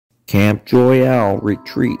Camp Joyelle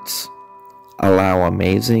retreats allow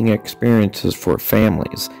amazing experiences for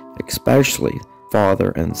families, especially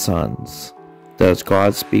father and sons. Does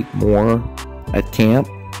God speak more at camp?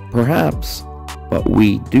 Perhaps, but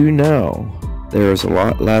we do know there is a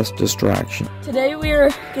lot less distraction. Today we are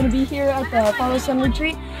going to be here at the Father-Son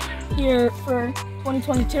Retreat here for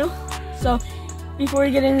 2022. So before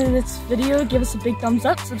we get into this video, give us a big thumbs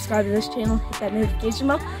up, subscribe to this channel, hit that notification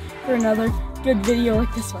bell for another good video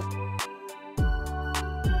like this one.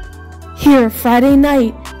 Here, Friday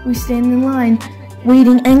night, we stand in line,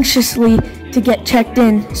 waiting anxiously to get checked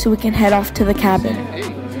in so we can head off to the cabin.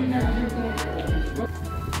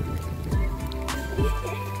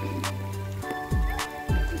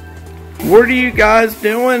 What are you guys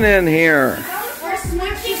doing in here? We're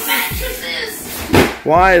switching mattresses.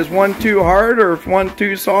 Why? Is one too hard or is one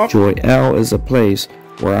too soft? Joyelle is a place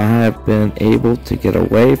where I have been able to get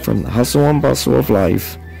away from the hustle and bustle of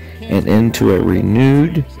life and into a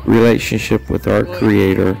renewed relationship with our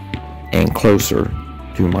Creator and closer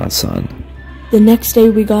to my Son. The next day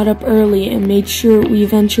we got up early and made sure we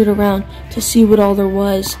ventured around to see what all there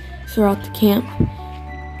was throughout the camp.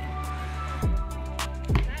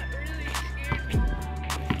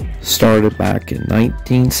 Started back in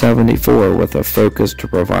 1974 with a focus to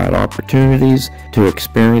provide opportunities to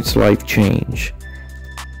experience life change.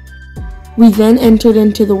 We then entered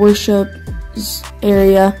into the worship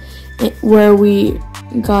area where we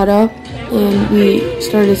got up and we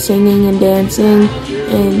started singing and dancing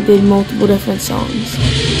and did multiple different songs.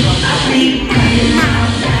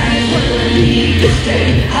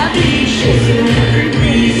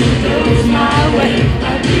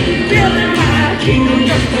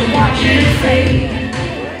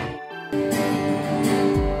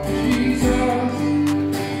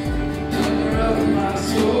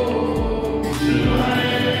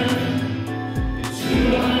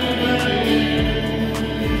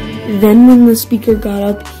 Then when the speaker got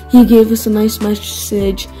up, he gave us a nice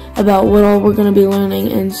message about what all we're going to be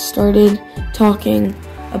learning and started talking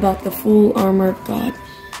about the full armor of God.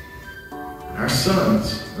 Our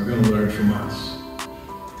sons are going to learn from us.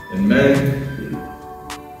 And men,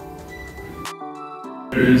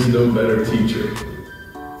 there is no better teacher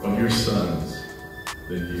of your sons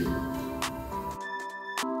than you.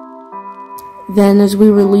 Then as we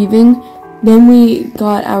were leaving, then we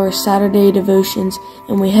got our Saturday devotions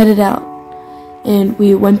and we headed out. And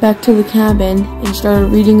we went back to the cabin and started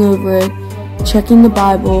reading over it, checking the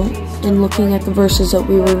Bible, and looking at the verses that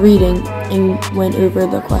we were reading, and went over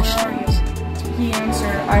the questions. He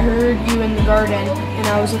answered, "I heard you in the garden, and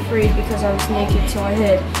I was afraid because I was naked, so I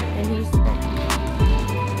hid." And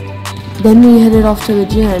Then we headed off to the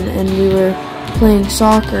gym, and we were playing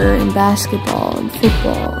soccer and basketball and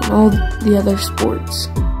football and all the other sports.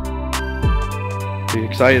 Are you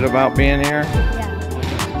excited about being here? Yeah.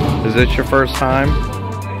 Is this your first time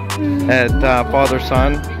at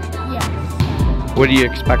Father-Son? Yeah. What are you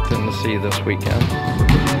expecting to see this weekend?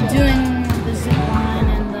 Doing the zip line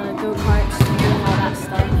and the go-karts and doing all that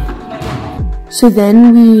stuff. So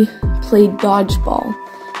then we played dodgeball,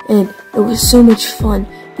 and it was so much fun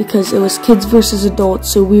because it was kids versus adults,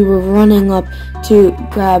 so we were running up to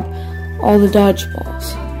grab all the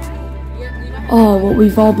dodgeballs. Oh, what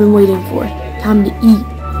we've all been waiting for. Time to eat.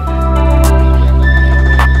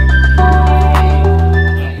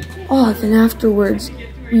 Oh, then afterwards,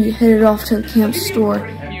 we headed off to the camp store.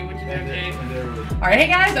 Alright, hey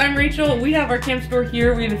guys, I'm Rachel. We have our camp store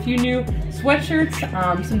here. We have a few new sweatshirts,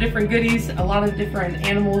 some different goodies, a lot of different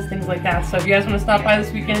animals, things like that. So if you guys want to stop by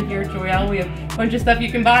this weekend here at Joyelle, we have a bunch of stuff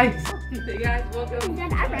you can buy. Hey guys, welcome.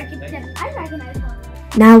 I recognize one.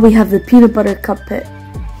 Now we have the peanut butter cup pit.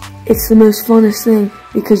 It's the most funnest thing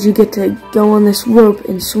because you get to go on this rope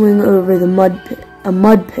and swing over the mud pit, a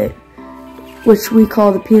mud pit, which we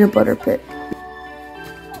call the peanut butter pit.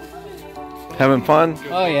 Having fun?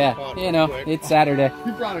 Oh yeah, you know, it's Saturday.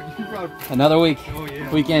 Another week,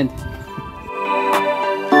 weekend.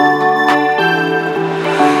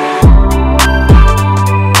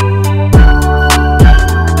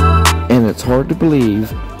 And it's hard to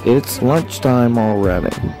believe it's lunchtime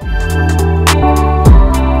already.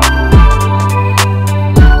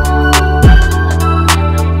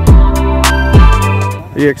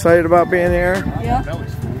 Are you excited about being here? Yeah.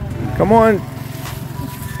 Come on.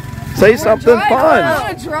 Say something fun. I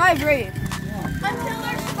want to try, great.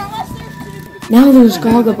 Now there's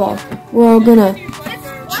Gaga Ball. We're all gonna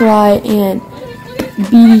try and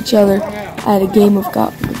beat each other at a game of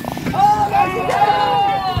Gaga Ball.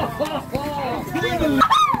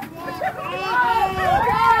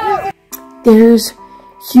 There's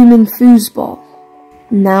Human Foosball.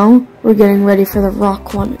 Now we're getting ready for the rock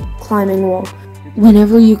climbing wall.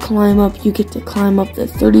 Whenever you climb up, you get to climb up the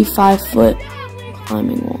 35-foot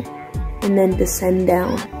climbing wall and then descend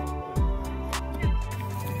down.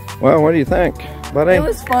 Well, what do you think, buddy? It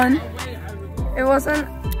was fun. It wasn't,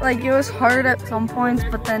 like, it was hard at some points,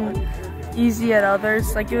 but then easy at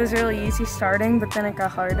others. Like, it was really easy starting, but then it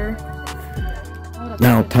got harder.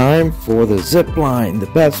 Now time for the zip line, the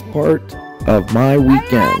best part of my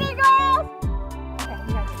weekend.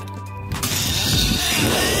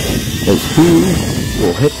 Is who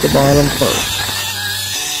will hit the bottom first.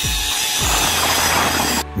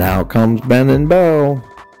 Now comes Ben and Bo.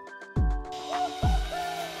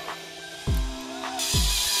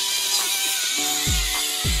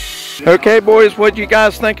 Okay, boys, what'd you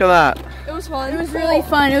guys think of that? It was fun. It was really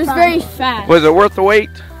fun. It was very fast. Was it worth the wait?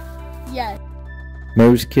 Yes.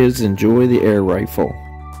 Most kids enjoy the air rifle.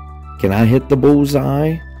 Can I hit the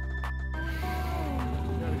bullseye?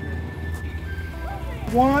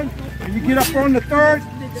 One, when you get up on the third,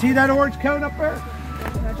 see that orange cone up there?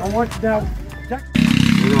 I want you now.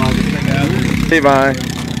 Levi,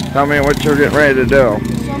 tell me what you're getting ready to do.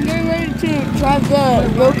 So I'm getting ready to drive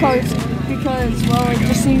the go-karts because, well, it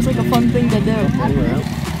just seems like a fun thing to do.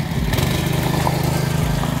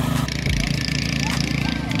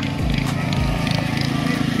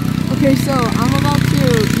 Okay, so I'm about to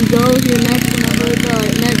go here next whenever the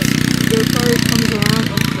next go-kart comes around,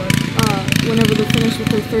 whenever they're finished with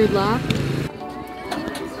their third lap.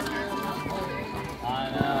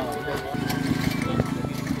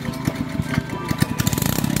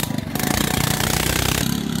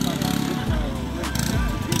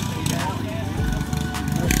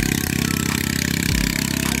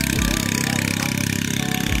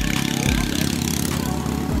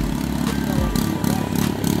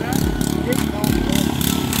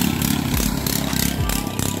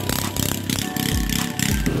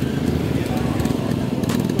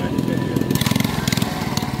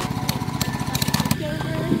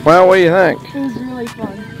 Well, what do you think? It was really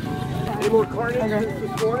fun.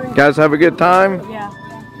 You guys have a good time? Yeah.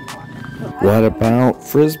 What about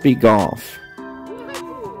frisbee golf?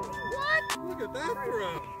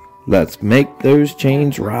 Let's make those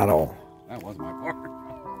chains rattle. That was my part.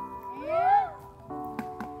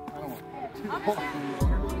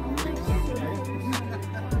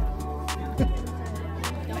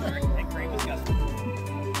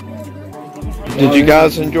 Did you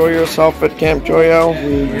guys enjoy yourself at Camp Joyo?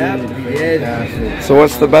 Yeah, we did. So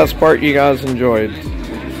what's the best part you guys enjoyed?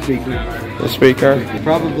 The speaker?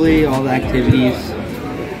 Probably all the activities.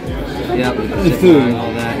 Yep. The food and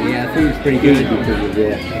all that. Yeah, food's pretty good.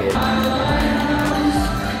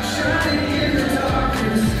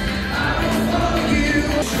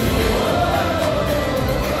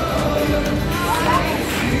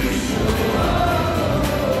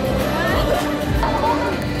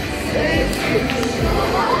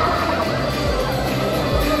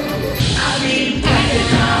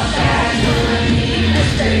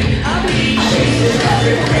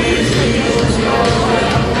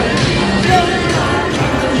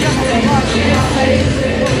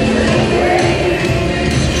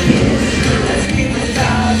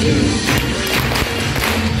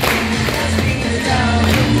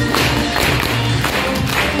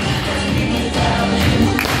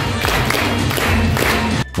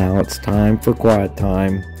 Now it's time for quiet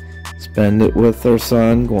time. Spend it with our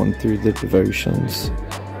son, going through the devotions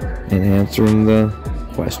and answering the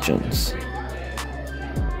questions.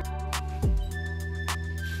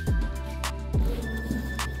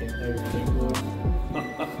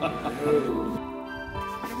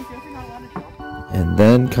 And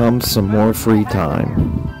then comes some more free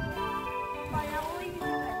time.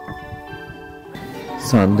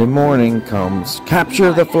 Sunday morning comes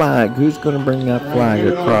capture the flag. Who's going to bring that flag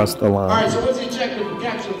across the line? Alright, so what's the objective of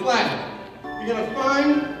capture the flag? You're going to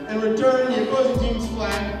find and return the opposing team's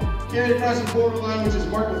flag, carry it across the borderline, which is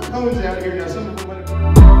marked with cones out here. Now, some of them might have...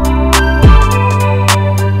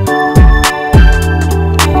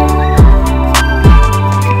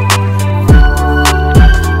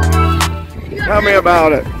 Tell me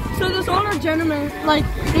about it. So this older gentleman, like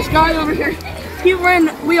this guy over here,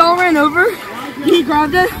 we all ran over, he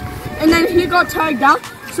grabbed it, and then he got tagged out,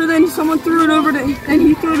 so then someone threw it over and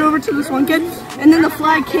he threw it over to this one kid, and then the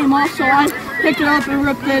flag came off, so I picked it up and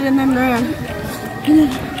ripped it and then ran. And then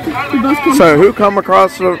we both came. So who come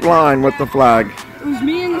across the line with the flag? It was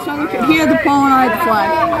me and this other kid. He had the pole and I had the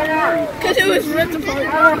flag. Because it was ripped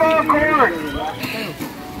apart.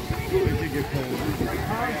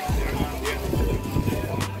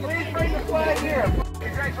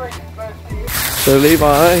 So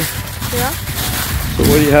Levi, Yeah? so So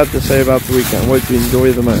what do you have to say about the weekend? What did you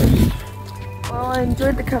enjoy the most? Well, I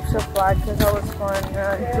enjoyed the Cups of Flag because that was fun.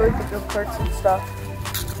 I enjoyed the go-karts and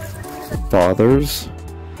stuff. Fathers,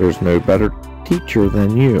 there's no better teacher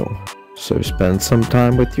than you. So spend some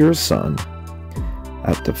time with your son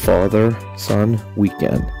at the Father-Son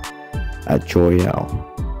Weekend at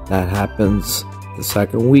Joyelle. That happens the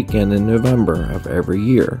second weekend in November of every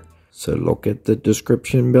year. So look at the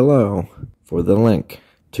description below for the link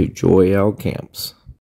to Joyelle Camps.